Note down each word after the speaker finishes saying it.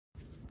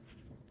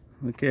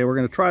Okay, we're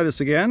going to try this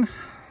again.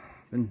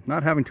 Been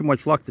not having too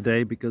much luck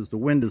today because the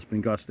wind has been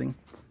gusting.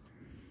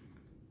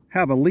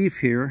 Have a leaf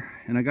here,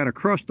 and I got a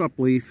crushed up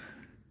leaf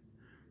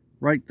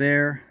right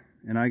there,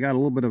 and I got a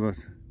little bit of a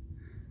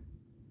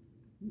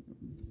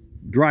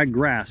dry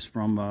grass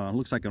from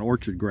looks like an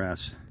orchard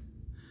grass.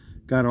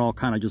 Got it all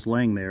kind of just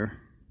laying there.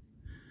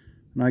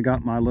 And I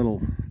got my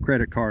little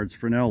credit card's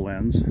Fresnel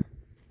lens.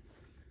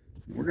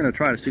 We're going to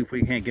try to see if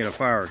we can't get a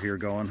fire here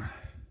going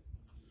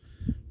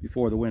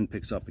before the wind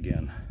picks up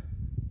again.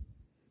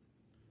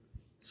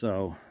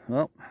 So,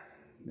 well,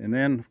 and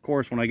then of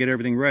course when I get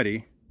everything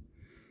ready,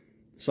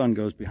 the sun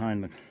goes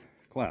behind the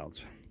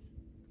clouds.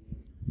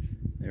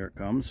 There it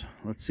comes.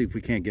 Let's see if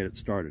we can't get it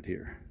started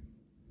here.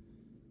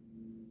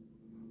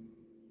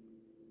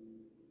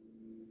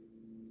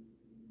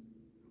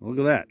 Look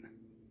at that.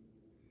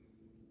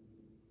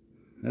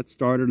 That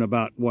started in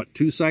about, what,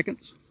 2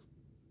 seconds?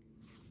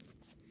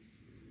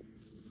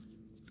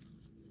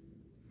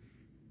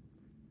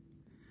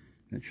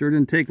 It sure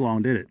didn't take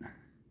long, did it?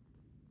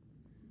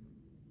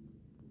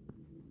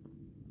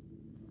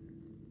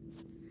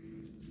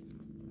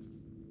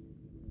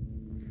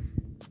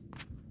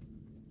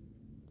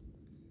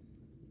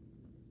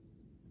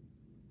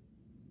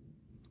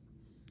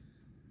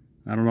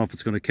 I don't know if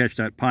it's going to catch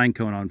that pine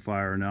cone on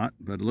fire or not,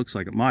 but it looks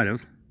like it might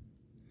have.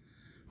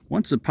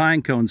 Once the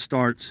pine cone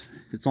starts,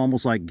 it's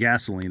almost like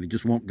gasoline. It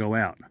just won't go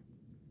out.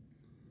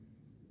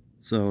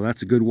 So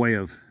that's a good way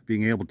of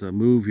being able to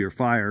move your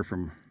fire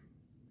from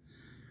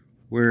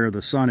where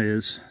the sun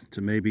is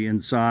to maybe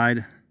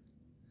inside,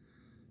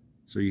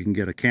 so you can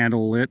get a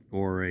candle lit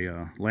or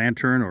a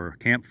lantern or a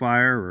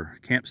campfire or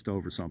a camp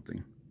stove or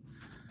something.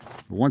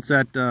 But once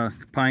that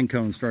pine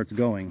cone starts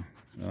going,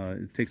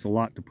 it takes a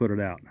lot to put it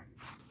out.